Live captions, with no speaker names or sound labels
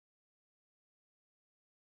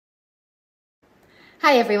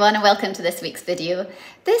Hi everyone and welcome to this week's video.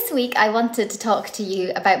 This week I wanted to talk to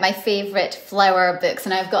you about my favourite flower books,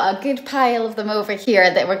 and I've got a good pile of them over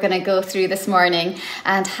here that we're going to go through this morning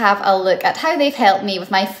and have a look at how they've helped me with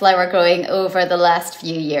my flower growing over the last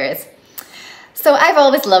few years. So I've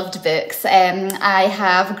always loved books. I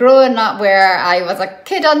have grown up where I was a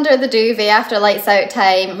kid under the duvet after lights out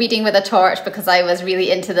time, reading with a torch because I was really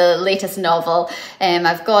into the latest novel.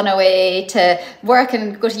 I've gone away to work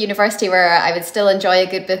and go to university where I would still enjoy a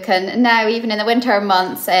good book, and now even in the winter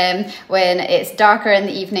months when it's darker in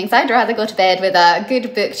the evenings, I'd rather go to bed with a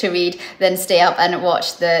good book to read than stay up and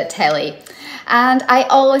watch the telly. And I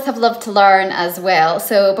always have loved to learn as well.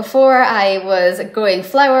 So before I was growing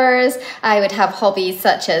flowers, I would have hobbies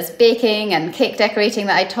such as baking and cake decorating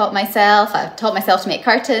that I taught myself. I taught myself to make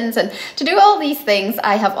curtains, and to do all these things,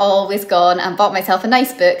 I have always gone and bought myself a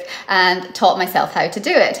nice book and taught myself how to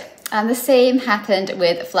do it. And the same happened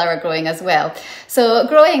with flower growing as well. So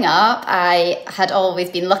growing up, I had always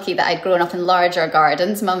been lucky that I'd grown up in larger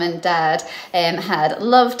gardens. Mum and Dad had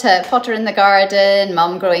loved to potter in the garden,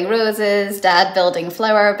 Mum growing roses, Dad building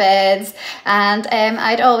flower beds, and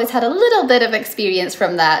I'd always had a little bit of experience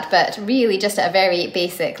from that, but really just at a very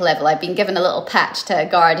basic level. I'd been given a little patch to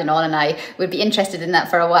garden on and I would be interested in that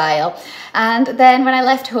for a while. And then when I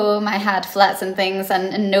left home, I had flats and things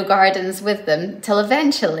and no gardens with them, till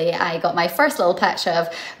eventually I got my first little patch of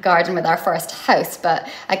garden with our first house. But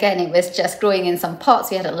again, it was just growing in some pots.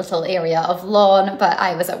 We had a little area of lawn, but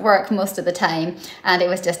I was at work most of the time and it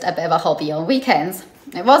was just a bit of a hobby on weekends.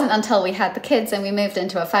 It wasn't until we had the kids and we moved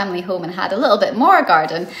into a family home and had a little bit more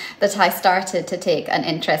garden that I started to take an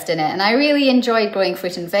interest in it. And I really enjoyed growing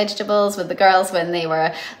fruit and vegetables with the girls when they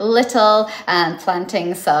were little, and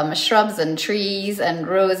planting some shrubs and trees and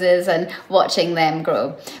roses and watching them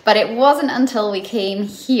grow. But it wasn't until we came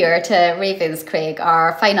here to Ravenscraig,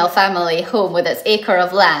 our final family home with its acre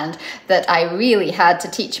of land, that I really had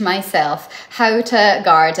to teach myself how to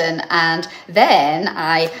garden. And then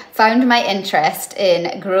I found my interest in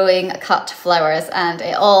growing cut flowers, and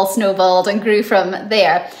it all snowballed and grew from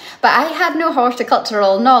there. But I had no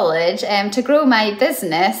horticultural knowledge. To grow my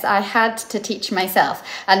business, I had to teach myself.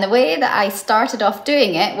 And the way that I started off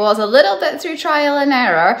doing it was a little bit through trial and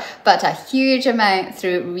error, but a huge amount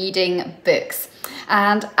through reading books.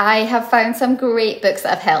 And I have found some great books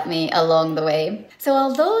that have helped me along the way. So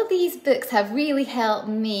although these books have really helped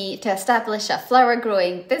me to establish a flower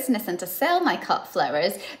growing business and to sell my cut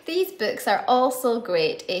flowers, these books are also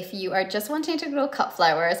great if you are just wanting to grow cut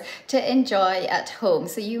flowers to enjoy at home.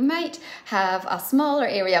 So you might have a smaller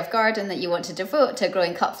area of garden that you want to devote to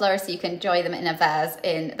growing cut flowers so you can enjoy them in a vase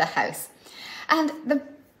in the house. And the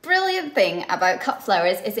brilliant thing about cut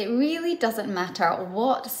flowers is it really doesn't matter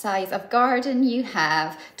what size of garden you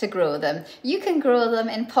have to grow them. You can grow them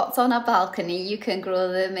in pots on a balcony, you can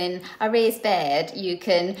grow them in a raised bed, you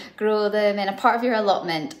can grow them in a part of your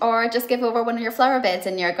allotment, or just give over one of your flower beds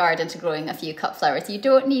in your garden to growing a few cut flowers. You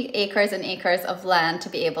don't need acres and acres of land to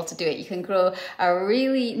be able to do it. You can grow a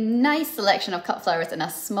really nice selection of cut flowers in a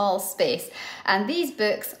small space. And these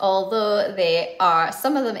books, although they are,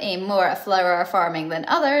 some of them aim more at flower farming than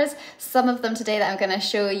others, some of them today that I'm going to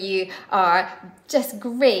show you are just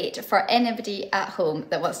great for anybody at home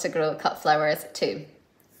that wants to grow cut flowers too.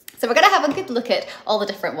 So we're going to have a good look at all the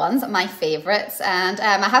different ones, my favourites, and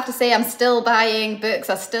I have to say I'm still buying books.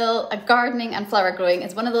 Gardening and flower growing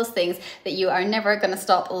is one of those things that you are never going to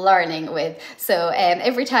stop learning with. So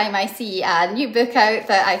every time I see a new book out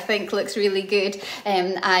that I think looks really good,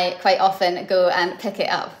 I quite often go and pick it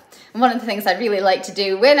up. And one of the things I really like to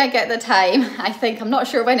do when I get the time, I'm not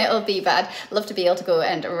sure when it'll be, but I'd love to be able to go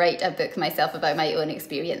and write a book myself about my own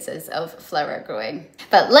experiences of flower growing.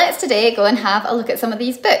 But let's today go and have a look at some of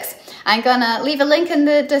these books. I'm gonna leave a link in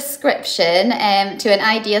the description to an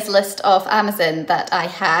ideas list off Amazon that I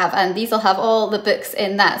have, and these will have all the books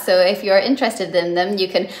in that. So if you're interested in them, you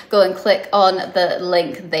can go and click on the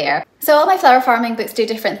link there. So all my flower farming books do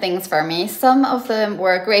different things for me. Some of them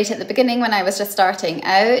were great at the beginning when I was just starting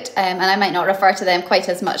out, and I might not refer to them quite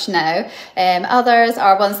as much now. Others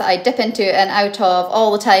are ones that I dip into and out of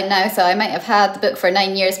all the time now, so I might have had the book for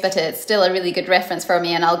 9 years, but it's still a really good reference for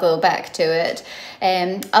me and I'll go back to it.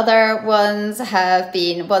 Other ones have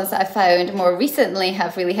been ones that I found more recently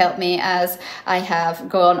have really helped me as I have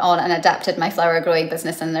gone on and adapted my flower growing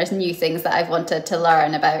business, and there's new things that I've wanted to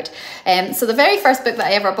learn about. So the very first book that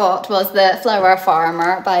I ever bought was The Flower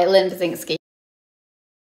Farmer by Lynn Basinski.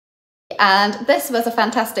 and this was a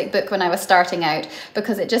fantastic book when I was starting out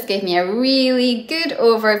because it just gave me a really good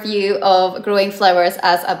overview of growing flowers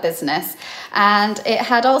as a business. And it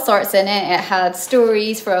had all sorts in it. It had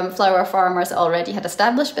stories from flower farmers that already had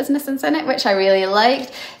established businesses in it, which I really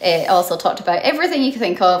liked. It also talked about everything you could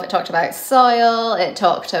think of. It talked about soil, it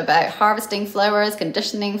talked about harvesting flowers,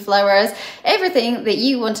 conditioning flowers, everything that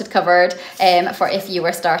you wanted covered for if you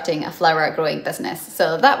were starting a flower growing business.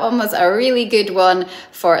 So that one was a really good one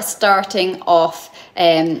for starting off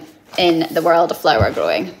in the world of flower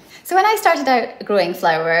growing. So when I started out growing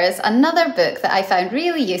flowers, another book that I found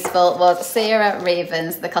really useful was Sarah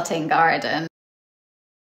Raven's The Cutting Garden.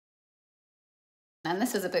 And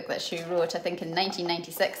this was a book that she wrote, I think in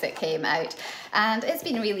 1996 it came out. And it's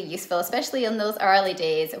been really useful, especially in those early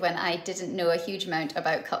days when I didn't know a huge amount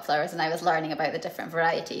about cut flowers and I was learning about the different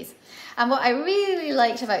varieties. And what I really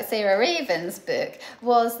liked about Sarah Raven's book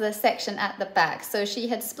was the section at the back. So she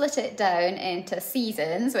had split it down into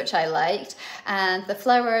seasons, which I liked, and the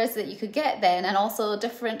flowers that you could get then, and also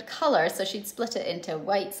different colours. So she'd split it into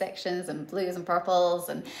white sections and blues and purples,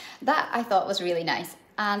 and that I thought was really nice.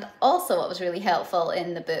 And also what was really helpful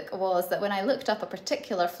in the book was that when I looked up a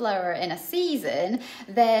particular flower in a season,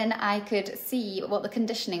 then I could see what the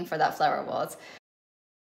conditioning for that flower was.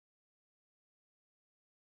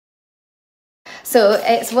 So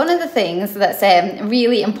it's one of the things that's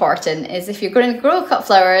really important is if you're going to grow cut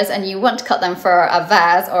flowers and you want to cut them for a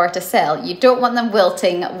vase or to sell, you don't want them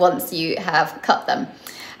wilting once you have cut them.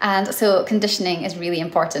 And so conditioning is really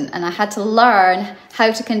important, and I had to learn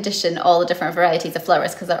how to condition all the different varieties of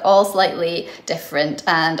flowers because they're all slightly different,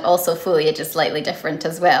 and also foliage is slightly different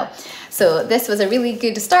as well. So this was a really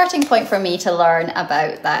good starting point for me to learn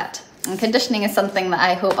about that. And conditioning is something that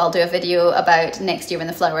I hope I'll do a video about next year when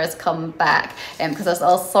the flowers come back, because there's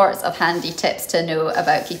all sorts of handy tips to know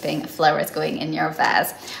about keeping flowers going in your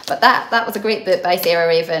vase. But that was a great book by Sarah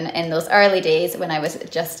Raven in those early days when I was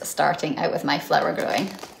just starting out with my flower growing.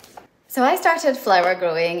 So I started flower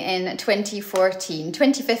growing in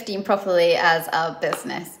 2015 properly as a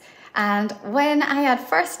business. And when I had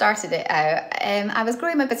first started it out, I was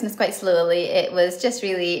growing my business quite slowly. It was just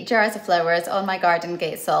really jars of flowers on my garden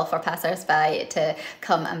gate stall for passers-by to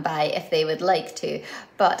come and buy if they would like to.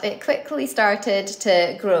 But it quickly started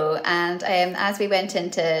to grow, and as we went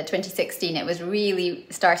into 2016, it was really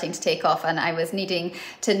starting to take off, and I was needing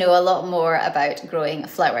to know a lot more about growing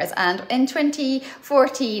flowers. And in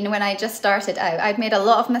 2014, when I just started out, I'd made a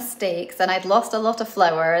lot of mistakes and I'd lost a lot of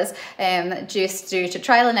flowers just due to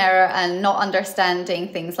trial and error and not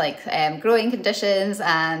understanding things like growing conditions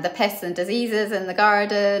and the pests and diseases in the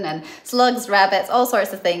garden and slugs, rabbits, all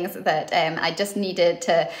sorts of things that I just needed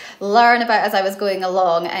to learn about as I was going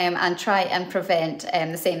along and try and prevent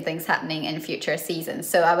the same things happening in future seasons.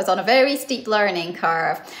 So I was on a very steep learning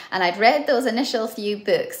curve, and I'd read those initial few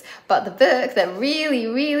books, but the book that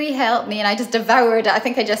really helped me, and I just devoured it, I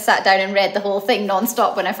think I just sat down and read the whole thing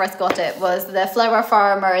non-stop when I first got it, was The Flower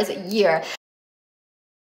Farmer's Year.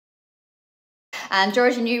 And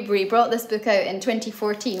Georgie Newbery brought this book out in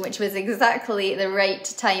 2014, which was exactly the right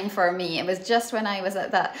time for me. It was just when I was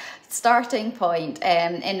at that starting point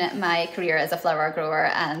in my career as a flower grower,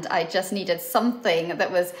 and I just needed something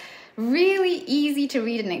that was really easy to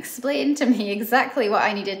read and explain to me exactly what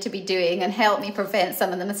I needed to be doing and help me prevent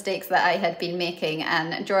some of the mistakes that I had been making.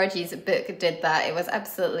 And Georgie's book did that. It was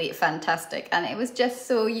absolutely fantastic, and it was just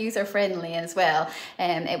so user-friendly as well.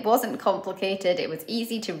 It wasn't complicated, it was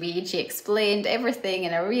easy to read. She explained everything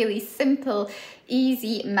in a really simple,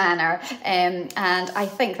 easy manner, and I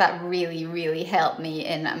think that really helped me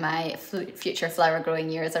in my future flower growing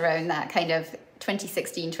years around that kind of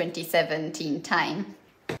 2016, 2017 time.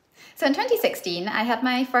 So in 2016, I had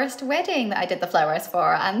my first wedding that I did the flowers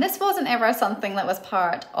for, and this wasn't ever something that was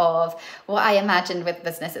part of what I imagined with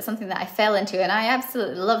business. It's something that I fell into, and I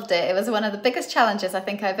absolutely loved it. It was one of the biggest challenges I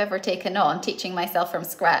think I've ever taken on, teaching myself from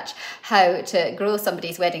scratch how to grow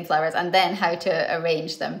somebody's wedding flowers and then how to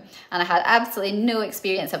arrange them. And I had absolutely no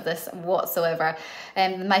experience of this whatsoever.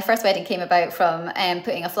 My first wedding came about from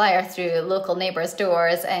putting a flyer through local neighbours'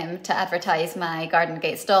 doors to advertise my garden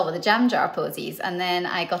gate stall with the jam jar posies, and then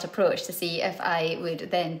I got approached to see if I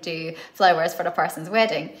would then do flowers for a person's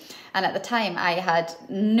wedding. And at the time I had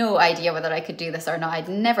no idea whether I could do this or not. I'd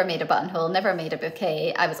never made a buttonhole, never made a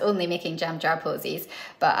bouquet. I was only making jam jar posies,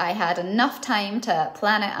 but I had enough time to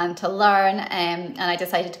plan it and to learn, and I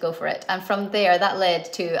decided to go for it. And from there, that led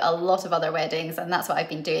to a lot of other weddings, and that's what I've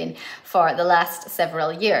been doing for the last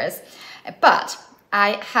several years. But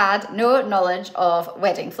I had no knowledge of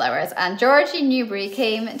wedding flowers, and Georgie Newbery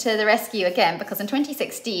came to the rescue again, because in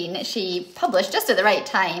 2016 she published, just at the right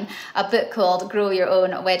time, a book called Grow Your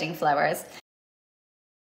Own Wedding Flowers.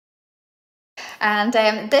 And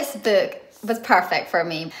this book was perfect for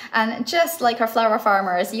me. And just like her Flower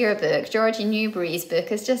Farmer's yearbook, Georgie Newbery's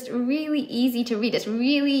book is just really easy to read. It's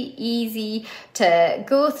really easy to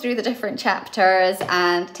go through the different chapters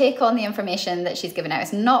and take on the information that she's given out.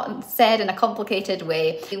 It's not said in a complicated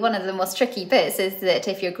way. One of the most tricky bits is that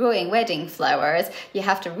if you're growing wedding flowers, you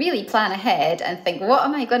have to really plan ahead and think, what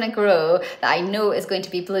am I going to grow that I know is going to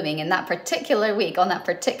be blooming in that particular week, on that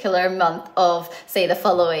particular month of, say, the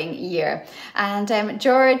following year. And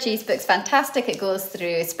Georgie's book's fantastic. It goes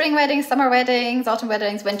through spring weddings, summer weddings, autumn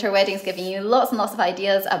weddings, winter weddings, giving you lots and lots of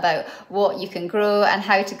ideas about what you can grow and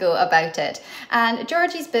how to go about it. And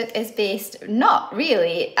Georgie's book is based not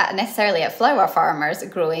really necessarily at flower farmers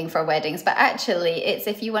growing for weddings, but actually it's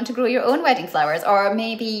if you want to grow your own wedding flowers, or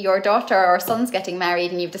maybe your daughter or son's getting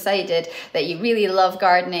married and you've decided that you really love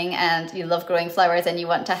gardening and you love growing flowers and you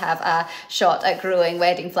want to have a shot at growing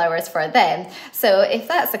wedding flowers for them. So if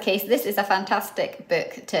that's the case, this is a fantastic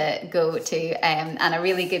book to go to and a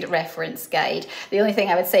really good reference guide. The only thing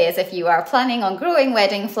I would say is if you are planning on growing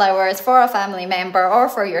wedding flowers for a family member or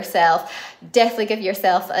for yourself, definitely give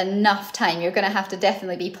yourself enough time. You're going to have to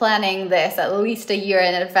definitely be planning this at least a year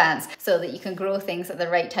in advance so that you can grow things at the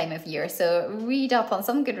right time of year. So read up on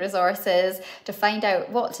some good resources to find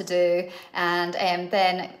out what to do, and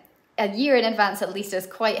then a year in advance at least is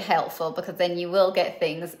quite helpful, because then you will get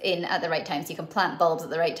things in at the right time. So you can plant bulbs at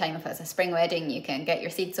the right time if it's a spring wedding. You can get your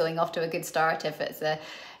seed sowing off to a good start if it's a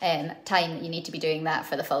time that you need to be doing that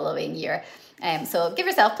for the following year. So give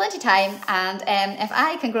yourself plenty of time, and if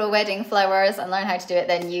I can grow wedding flowers and learn how to do it,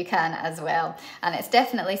 then you can as well. And it's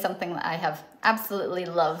definitely something that I have absolutely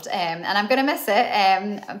loved, and I'm going to miss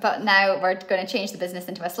it, but now we're going to change the business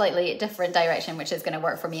into a slightly different direction, which is going to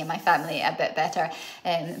work for me and my family a bit better.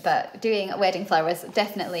 But doing wedding flowers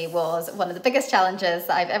definitely was one of the biggest challenges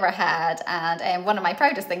that I've ever had, and one of my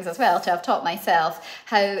proudest things as well, to have taught myself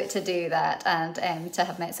how to do that, and to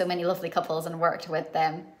have met so many lovely couples and worked with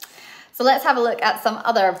them. So let's have a look at some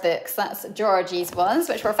other books. That's Georgie's ones,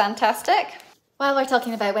 which were fantastic. While we're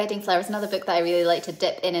talking about wedding flowers, another book that I really like to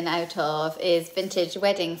dip in and out of is Vintage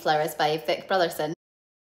Wedding Flowers by Vic Brotherson.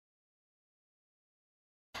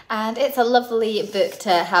 And it's a lovely book to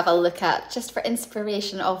have a look at, just for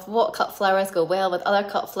inspiration of what cut flowers go well with other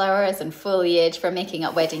cut flowers and foliage for making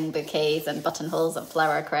up wedding bouquets and buttonholes and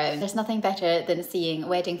flower crowns. There's nothing better than seeing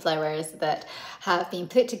wedding flowers that have been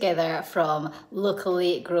put together from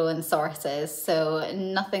locally grown sources. So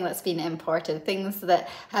nothing that's been imported, things that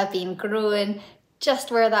have been grown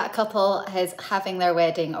just where that couple is having their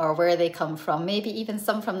wedding or where they come from, maybe even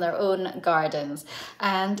some from their own gardens.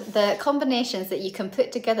 And the combinations that you can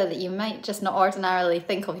put together that you might just not ordinarily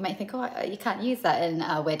think of, you might think, oh, you can't use that in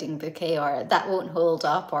a wedding bouquet, or that won't hold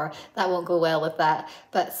up, or that won't go well with that.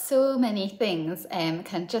 But so many things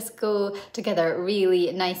can just go together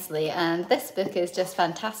really nicely. And this book is just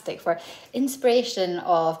fantastic for inspiration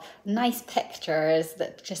of nice pictures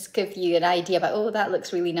that just give you an idea about, oh, that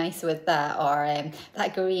looks really nice with that, or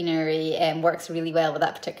that greenery works really well with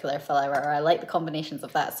that particular flower, or I like the combinations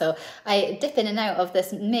of that. So I dip in and out of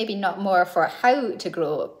this, maybe not more for how to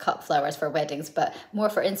grow cut flowers for weddings, but more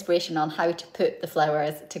for inspiration on how to put the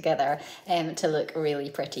flowers together to look really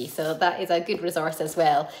pretty. So that is a good resource as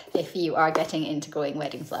well if you are getting into growing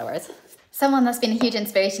wedding flowers. Someone that's been a huge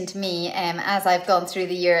inspiration to me as I've gone through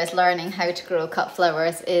the years learning how to grow cut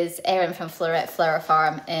flowers is Erin from Floret Flower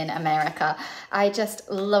Farm in America. I just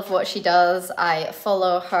love what she does. I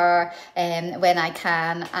follow her when I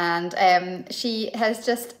can, and she has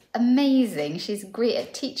just amazing. She's great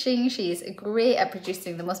at teaching, she's great at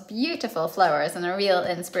producing the most beautiful flowers, and a real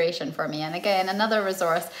inspiration for me. And again, another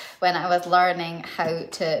resource when I was learning how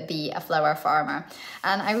to be a flower farmer.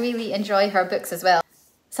 And I really enjoy her books as well.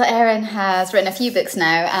 So Erin has written a few books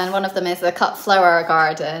now, and one of them is The Cut Flower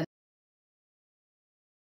Garden.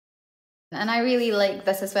 And I really like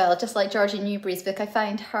this as well. Just like Georgie Newbery's book, I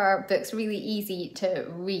find her books really easy to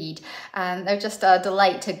read, and they're just a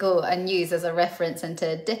delight to go and use as a reference and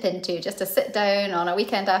to dip into, just to sit down on a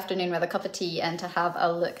weekend afternoon with a cup of tea and to have a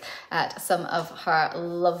look at some of her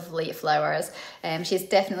lovely flowers. She's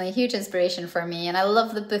definitely a huge inspiration for me, and I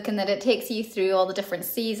love the book in that it takes you through all the different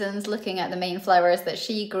seasons, looking at the main flowers that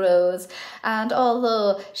she grows. And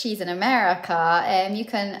although she's in America, you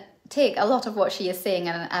can take a lot of what she is saying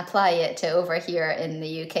and apply it to over here in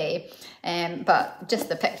the UK. But just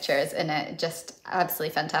the pictures in it, just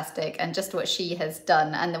absolutely fantastic. And just what she has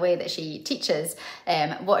done and the way that she teaches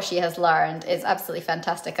what she has learned is absolutely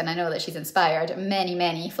fantastic. And I know that she's inspired many,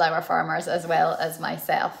 many flower farmers as well as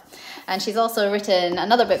myself. And she's also written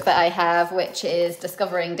another book that I have, which is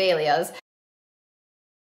Discovering Dahlias.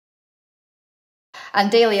 And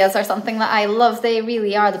dahlias are something that I love. They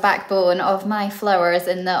really are the backbone of my flowers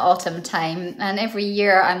in the autumn time. And every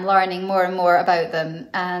year I'm learning more and more about them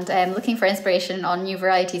and looking for inspiration on new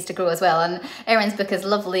varieties to grow as well. And Erin's book is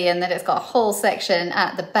lovely in that it's got a whole section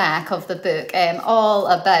at the back of the book all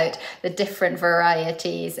about the different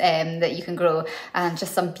varieties that you can grow, and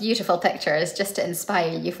just some beautiful pictures just to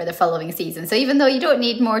inspire you for the following season. So even though you don't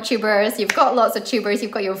need more tubers, you've got lots of tubers,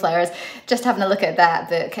 you've got your flowers, just having a look at that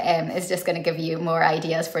book is just going to give you more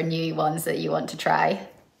ideas for new ones that you want to try.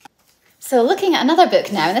 So looking at another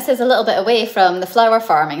book now, and this is a little bit away from the flower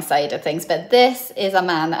farming side of things, but this is a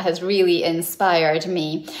man that has really inspired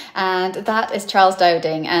me, and that is Charles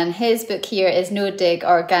Dowding, and his book here is No Dig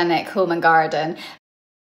Organic Home and Garden.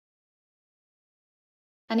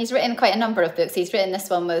 And he's written quite a number of books. He's written this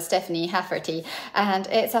one with Stephanie Hafferty, and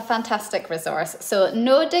it's a fantastic resource. So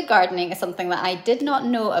no dig gardening is something that I did not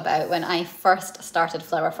know about when I first started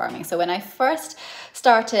flower farming. So when I first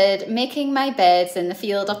started making my beds in the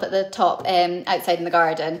field up at the top outside in the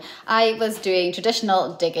garden, I was doing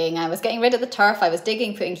traditional digging. I was getting rid of the turf, I was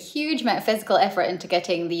digging, putting huge amount of physical effort into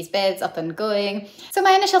getting these beds up and going. So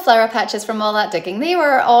my initial flower patches from all that digging, they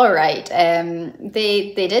were all right.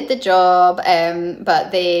 They did the job,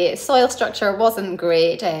 but the soil structure wasn't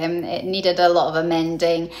great. It needed a lot of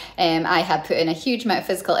amending. I had put in a huge amount of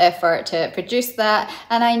physical effort to produce that,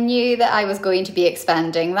 and I knew that I was going to be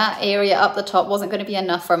expanding. That area up the top wasn't going to be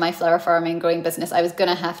enough for my flower farming growing business. I was going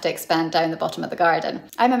to have to expand down the bottom of the garden.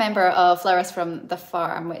 I'm a member of Flowers from the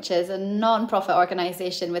Farm, which is a non-profit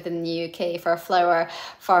organisation within the UK for flower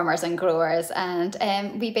farmers and growers, and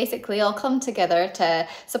we basically all come together to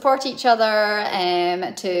support each other,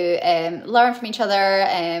 to learn from each other.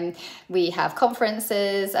 We have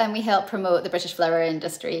conferences and we help promote the British flower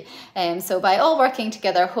industry. So by all working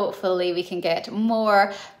together, hopefully we can get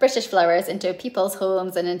more British flowers into people's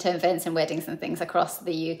homes and into events and weddings and things across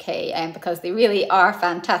the UK, because they really are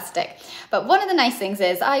fantastic. But one of the nice things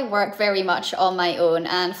is I work very much on my own,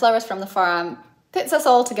 and Flowers from the Farm puts us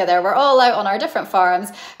all together. We're all out on our different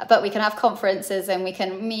farms, but we can have conferences and we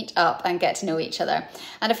can meet up and get to know each other.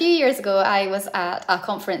 And a few years ago, I was at a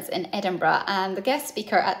conference in Edinburgh, and the guest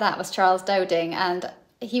speaker at that was Charles Dowding, and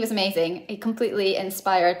he was amazing. He completely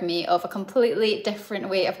inspired me of a completely different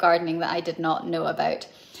way of gardening that I did not know about.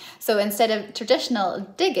 So instead of traditional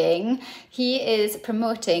digging, he is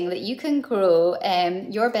promoting that you can grow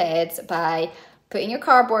your beds by putting your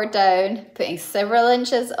cardboard down, putting several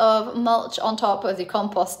inches of mulch on top of your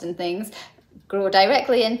compost and things, grow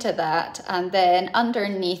directly into that, and then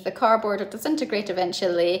underneath the cardboard will disintegrate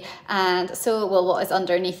eventually, and so will what is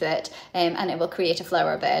underneath it, and it will create a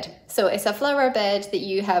flower bed. So it's a flower bed that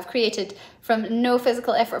you have created from no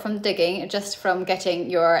physical effort from digging, just from getting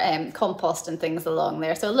your compost and things along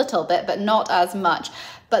there. So a little bit, but not as much.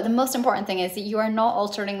 But the most important thing is that you are not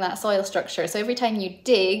altering that soil structure. So every time you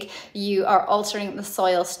dig, you are altering the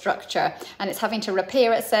soil structure, and it's having to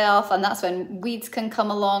repair itself, and that's when weeds can come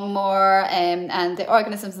along more, and the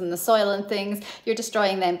organisms in the soil and things, you're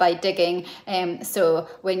destroying them by digging. So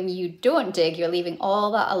when you don't dig, you're leaving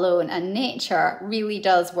all that alone, and nature really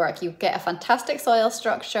does work. You get a fantastic soil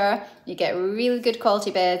structure, you get really good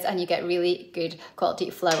quality beds, and you get really good quality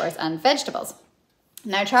flowers and vegetables.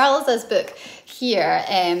 Now Charles's book here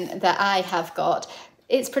that I have got,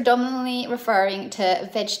 it's predominantly referring to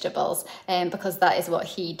vegetables, because that is what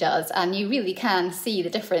he does, and you really can see the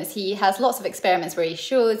difference. He has lots of experiments where he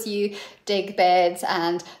shows you dig beds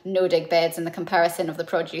and no dig beds and the comparison of the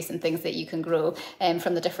produce and things that you can grow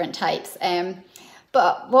from the different types.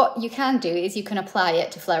 But what you can do is you can apply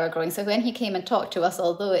it to flower growing. So when he came and talked to us,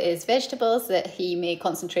 although it is vegetables that he may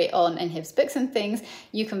concentrate on in his books and things,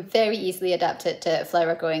 you can very easily adapt it to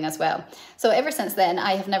flower growing as well. So ever since then,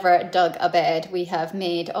 I have never dug a bed. We have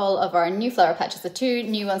made all of our new flower patches. The two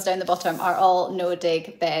new ones down the bottom are all no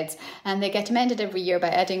dig beds, and they get amended every year by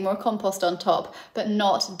adding more compost on top, but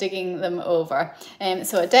not digging them over.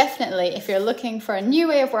 So definitely, if you're looking for a new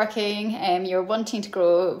way of working, you're wanting to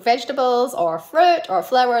grow vegetables or fruit or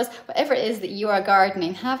flowers, whatever it is that you are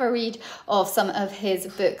gardening, have a read of some of his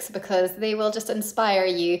books, because they will just inspire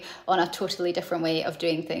you on a totally different way of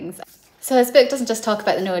doing things. So this book doesn't just talk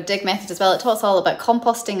about the no-dig method as well, it talks all about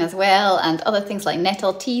composting as well and other things like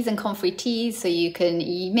nettle teas and comfrey teas, so you can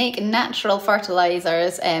make natural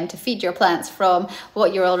fertilisers to feed your plants from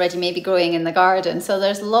what you're already maybe growing in the garden. So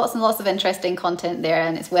there's lots and lots of interesting content there,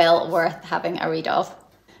 and it's well worth having a read of.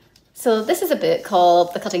 So this is a book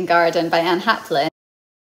called The Cutting Garden by Anne Haplin.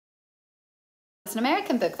 It's an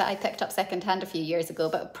American book that I picked up secondhand a few years ago,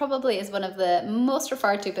 but probably is one of the most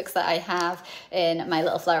referred to books that I have in my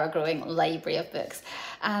little flower growing library of books.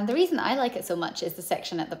 And the reason I like it so much is the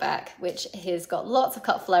section at the back, which has got lots of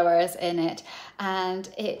cut flowers in it, and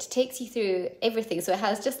it takes you through everything. So it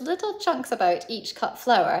has just little chunks about each cut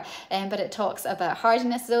flower, but it talks about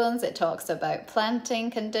hardiness zones, it talks about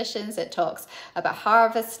planting conditions, it talks about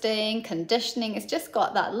harvesting, conditioning. It's just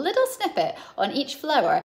got that little snippet on each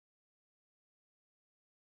flower.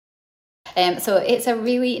 So it's a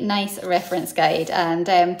really nice reference guide, and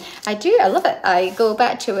I love it. I go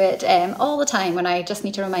back to it all the time when I just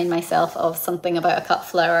need to remind myself of something about a cut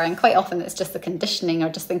flower, and quite often it's just the conditioning, or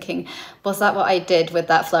just thinking, was that what I did with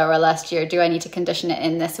that flower last year? Do I need to condition it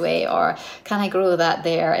in this way, or can I grow that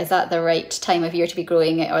there? Is that the right time of year to be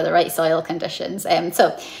growing it, or the right soil conditions?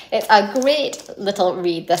 So it's a great little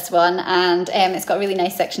read, this one, and it's got a really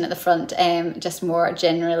nice section at the front, just more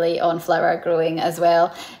generally on flower growing as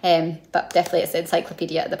well. But definitely it's the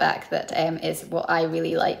encyclopedia at the back that is what I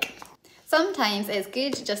really like. Sometimes it's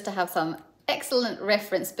good just to have some excellent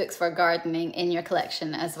reference books for gardening in your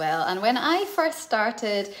collection as well. And when I first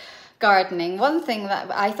started gardening, one thing that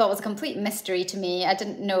I thought was a complete mystery to me, I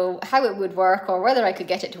didn't know how it would work or whether I could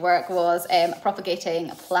get it to work, was propagating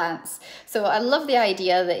plants. So I love the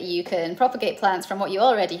idea that you can propagate plants from what you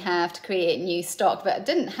already have to create new stock, but I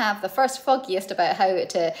didn't have the first foggiest about how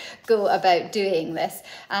to go about doing this.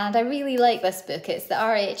 And I really like this book. It's the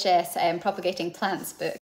RHS Propagating Plants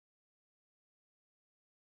book.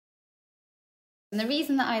 And the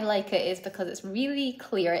reason that I like it is because it's really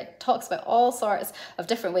clear. It talks about all sorts of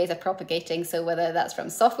different ways of propagating. So whether that's from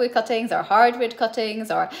softwood cuttings or hardwood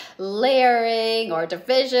cuttings or layering or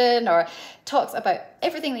division, or talks about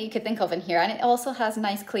everything that you could think of in here. And it also has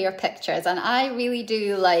nice clear pictures. And I really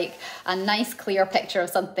do like a nice clear picture of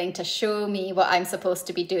something to show me what I'm supposed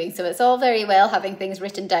to be doing. So it's all very well having things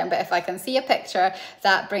written down, but if I can see a picture,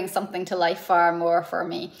 that brings something to life far more for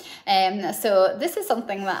me. So this is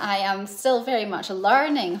something that I am still very much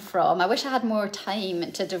learning from. I wish I had more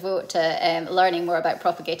time to devote to learning more about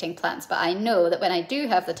propagating plants, but I know that when I do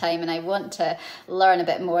have the time and I want to learn a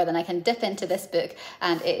bit more, then I can dip into this book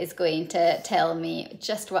and it is going to tell me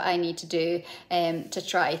just what I need to do to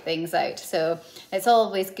try things out. So it's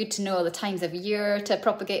always good to know the times of year to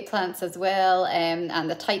propagate plants as well, and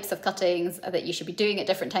the types of cuttings that you should be doing at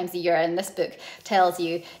different times of year, and this book tells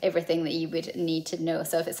you everything that you would need to know.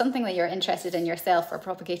 So if it's something that you're interested in yourself for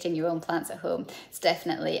propagating your own plants at home, it's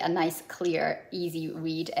definitely a nice, clear, easy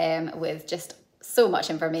read with just so much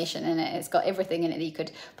information in it. It's got everything in it that you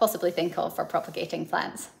could possibly think of for propagating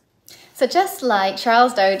plants. So just like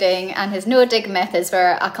Charles Dowding and his no-dig methods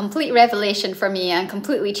were a complete revelation for me and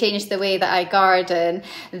completely changed the way that I garden,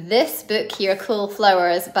 this book here, Cool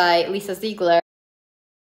Flowers by Lisa Ziegler,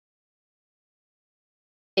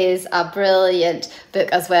 is a brilliant book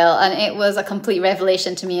as well, and it was a complete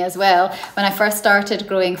revelation to me as well. When I first started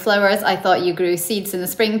growing flowers, I thought you grew seeds in the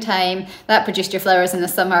springtime, that produced your flowers in the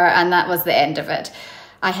summer, and that was the end of it.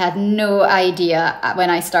 I had no idea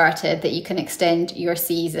when I started that you can extend your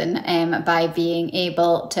season by being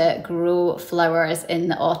able to grow flowers in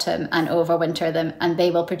the autumn and overwinter them, and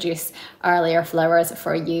they will produce earlier flowers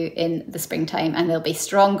for you in the springtime, and they'll be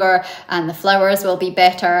stronger and the flowers will be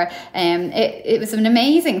better. It was an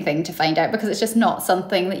amazing thing to find out, because it's just not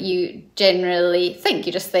something that you generally think.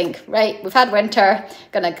 You just think, right, we've had winter,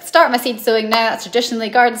 gonna start my seed sowing now. That's traditionally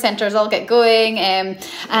garden centres all get going,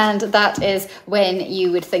 and that is when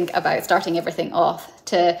you would think about starting everything off.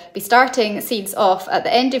 To be starting seeds off at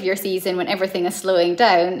the end of your season when everything is slowing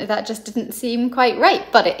down, that just didn't seem quite right,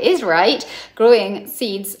 but it is right. Growing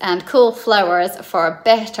seeds and cool flowers for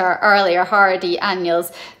better, earlier, hardy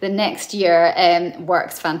annuals the next year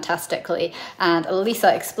works fantastically, and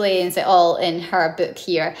Lisa explains it all in her book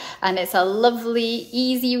here, and it's a lovely,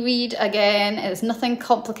 easy read. Again, there's nothing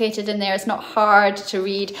complicated in there, it's not hard to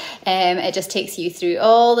read, it just takes you through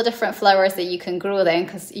all the different flowers that you can grow then,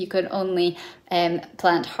 because you can only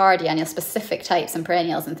plant hardy annual specific types and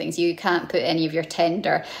perennials and things. You can't put any of your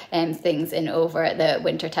tender things in over the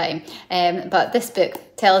winter time. But this book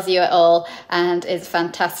tells you it all and is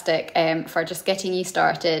fantastic for just getting you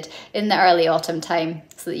started in the early autumn time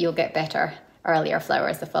so that you'll get better, earlier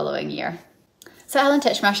flowers the following year. So Alan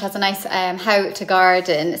Titchmarsh has a nice How to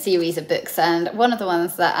Garden series of books, and one of the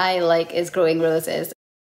ones that I like is Growing Roses.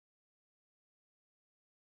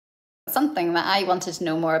 Something that I wanted to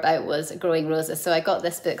know more about was growing roses, so I got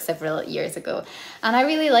this book several years ago, and I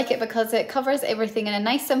really like it because it covers everything in a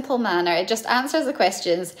nice simple manner. It just answers the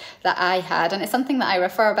questions that I had, and it's something that I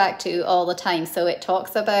refer back to all the time. So it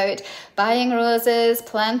talks about buying roses,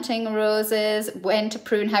 planting roses, when to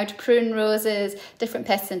prune, how to prune roses, different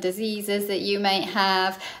pests and diseases that you might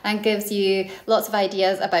have, and gives you lots of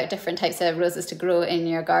ideas about different types of roses to grow in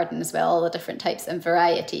your garden as well, all the different types and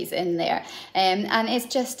varieties in there. And it's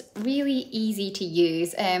just really easy to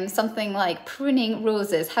use. Something like pruning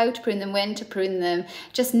roses, how to prune them, when to prune them,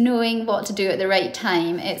 just knowing what to do at the right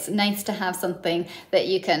time. It's nice to have something that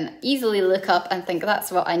you can easily look up and think,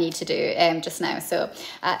 that's what I need to do just now. So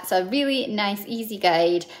it's a really nice, easy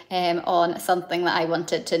guide on something that I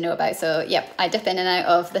wanted to know about. So yep, I dip in and out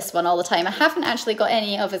of this one all the time. I haven't actually got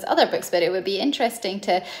any of his other books, but it would be interesting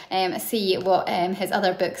to see what his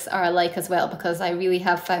other books are like as well, because I really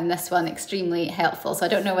have found this one extremely helpful. So I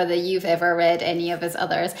don't know whether you've ever read any of his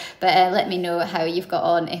others, but let me know how you've got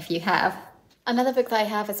on if you have. Another book that I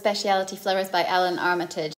have is Speciality Flowers by Alan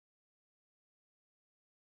Armitage.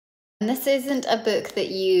 And this isn't a book that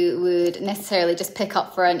you would necessarily just pick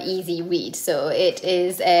up for an easy read. So it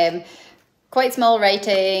is quite small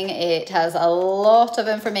writing, it has a lot of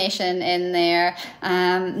information in there,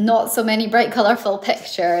 not so many bright colourful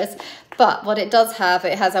pictures. But what it does have,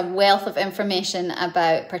 it has a wealth of information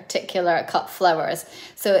about particular cut flowers.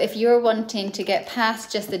 So if you're wanting to get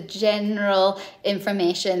past just the general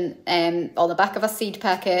information on the back of a seed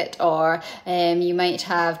packet, or you might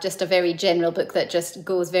have just a very general book that just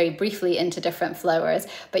goes very briefly into different flowers,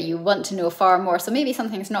 but you want to know far more. So maybe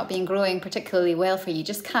something's not been growing particularly well for you,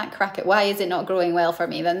 just can't crack it. Why is it not growing well for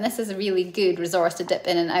me? Then this is a really good resource to dip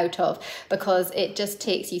in and out of, because it just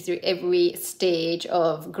takes you through every stage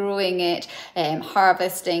of growing it,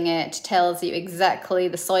 harvesting it, tells you exactly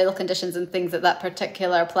the soil conditions and things that that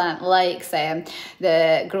particular plant likes,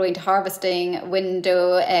 the growing to harvesting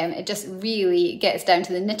window. It just really gets down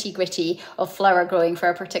to the nitty-gritty of flower growing for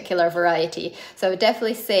a particular variety. So I would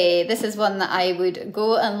definitely say this is one that I would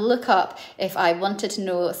go and look up if I wanted to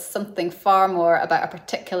know something far more about a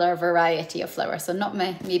particular variety of flower. So not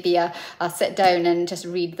maybe a sit down and just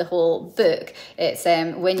read the whole book. It's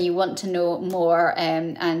when you want to know more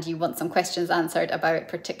and you want some questions answered about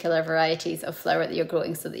particular varieties of flower that you're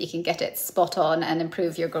growing, so that you can get it spot on and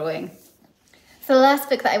improve your growing. So the last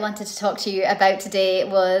book that I wanted to talk to you about today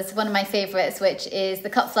was one of my favourites, which is The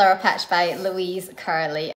Cut Flower Patch by Louise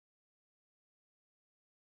Carley.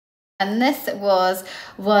 And this was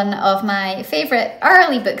one of my favourite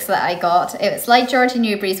early books that I got. It was like Georgie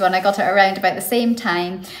Newbery's one. I got it around about the same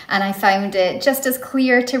time, and I found it just as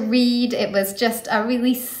clear to read. It was just a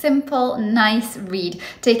really simple, nice read,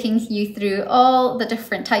 taking you through all the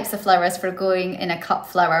different types of flowers for growing in a cut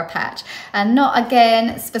flower patch. And not,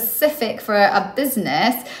 again, specific for a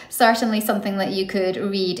business, certainly something that you could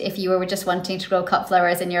read if you were just wanting to grow cut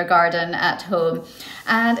flowers in your garden at home.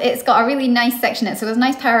 And it's got a really nice section in it, so there's a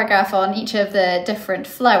nice paragraph on each of the different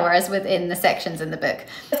flowers within the sections in the book.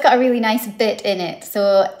 It's got a really nice bit in it.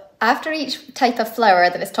 So after each type of flower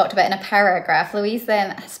that is talked about in a paragraph, Louise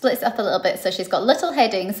then splits it up a little bit. So she's got little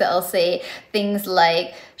headings that'll say things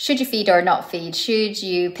like, should you feed or not feed? Should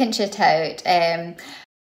you pinch it out?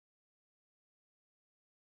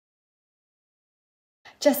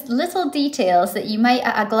 Just little details that you might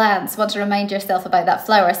at a glance want to remind yourself about that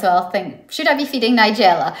flower. So I'll think, should I be feeding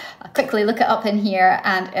Nigella? I'll quickly look it up in here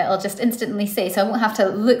and it'll just instantly say, so I won't have to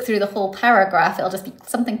look through the whole paragraph. It'll just be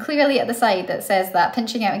something clearly at the side that says that.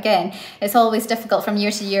 Pinching out again, it's always difficult from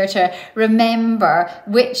year to year to remember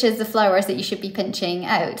which is the flowers that you should be pinching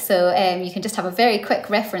out. So you can just have a very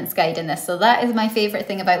quick reference guide in this. So that is my favourite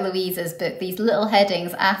thing about Louise's book, these little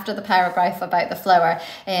headings after the paragraph about the flower,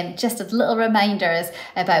 just as little reminders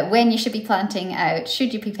about when you should be planting out,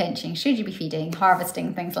 should you be pinching, should you be feeding,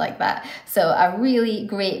 harvesting, things like that. So a really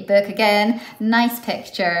great book. Again, nice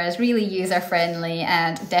pictures, really user friendly,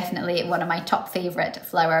 and definitely one of my top favourite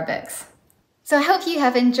flower books. So I hope you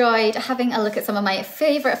have enjoyed having a look at some of my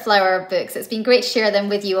favourite flower books. It's been great to share them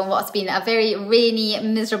with you on what's been a very rainy,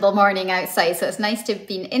 miserable morning outside. So it's nice to have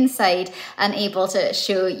been inside and able to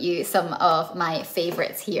show you some of my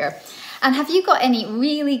favourites here. And have you got any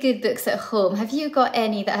really good books at home? Have you got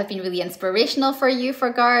any that have been really inspirational for you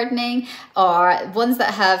for gardening, or ones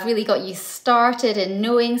that have really got you started in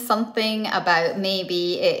knowing something about,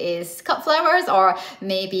 maybe it is cut flowers, or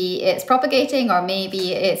maybe it's propagating, or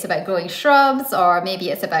maybe it's about growing shrubs, or maybe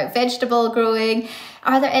it's about vegetable growing?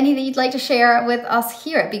 Are there any that you'd like to share with us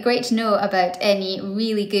here? It'd be great to know about any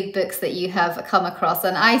really good books that you have come across.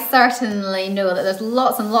 And I certainly know that there's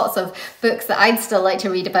lots and lots of books that I'd still like to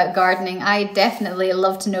read about gardening. I definitely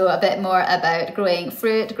love to know a bit more about growing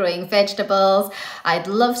fruit, growing vegetables. I'd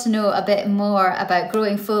love to know a bit more about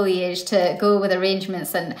growing foliage to go with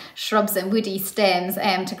arrangements and shrubs and woody stems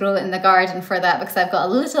to grow in the garden for that, because I've got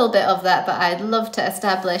a little bit of that, but I'd love to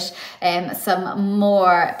establish some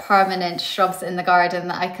more permanent shrubs in the garden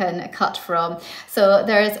that I can cut from. So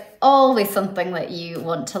there's always something that you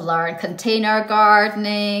want to learn. Container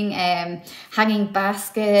gardening, hanging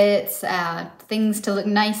baskets, things to look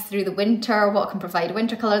nice through the winter, what can provide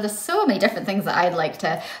winter colour. There's so many different things that I'd like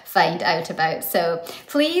to find out about. So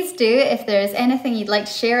please do, if there's anything you'd like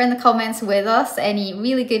to share in the comments with us, any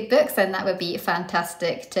really good books, then that would be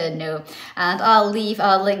fantastic to know. And I'll leave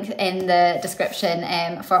a link in the description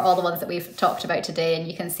for all the ones that we've talked about today, and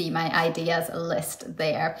you can see my ideas list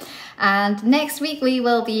there. And next week we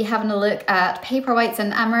will be having a look at paperwhites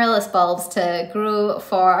and amaryllis bulbs to grow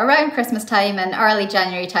for around Christmas time and early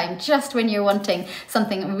January time, just when you're wanting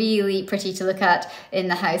something really pretty to look at in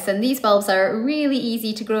the house. And these bulbs are really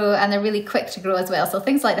easy to grow, and they're really quick to grow as well. So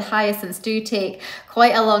things like the hyacinths do take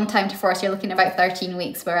quite a long time to force. You're looking about 13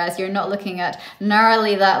 weeks, whereas you're not looking at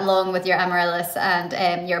nearly that long with your amaryllis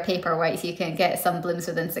and your paperwhites. You can get some blooms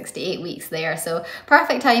within 6 to 8 weeks there. So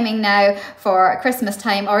perfect timing now for Christmas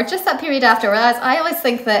time, or just that period after. Whereas I always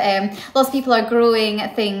think that lots of people are growing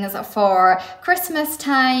things for Christmas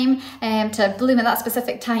time to bloom at that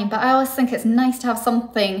specific time, but I always think it's nice to have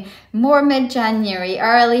something more mid-January,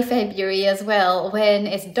 early February as well, when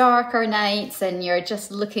it's darker nights and you're just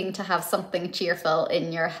looking to have something cheerful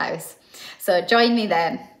in your house. So join me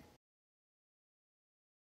then.